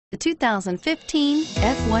The 2015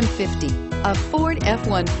 F-150. A Ford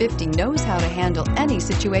F-150 knows how to handle any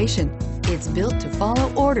situation. It's built to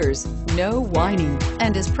follow orders, no whining,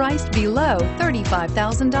 and is priced below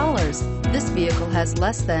 $35,000. This vehicle has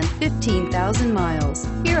less than 15,000 miles.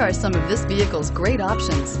 Here are some of this vehicle's great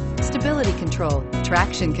options: stability control,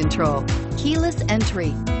 traction control, keyless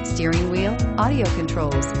entry, steering wheel audio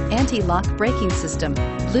controls, anti-lock braking system,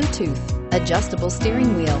 Bluetooth, adjustable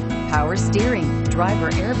steering wheel, power steering, driver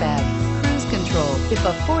airbag, cruise control. If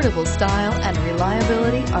affordable style and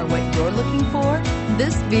reliability are what you're looking for,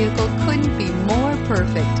 this vehicle couldn't be more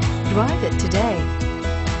perfect. Drive it today.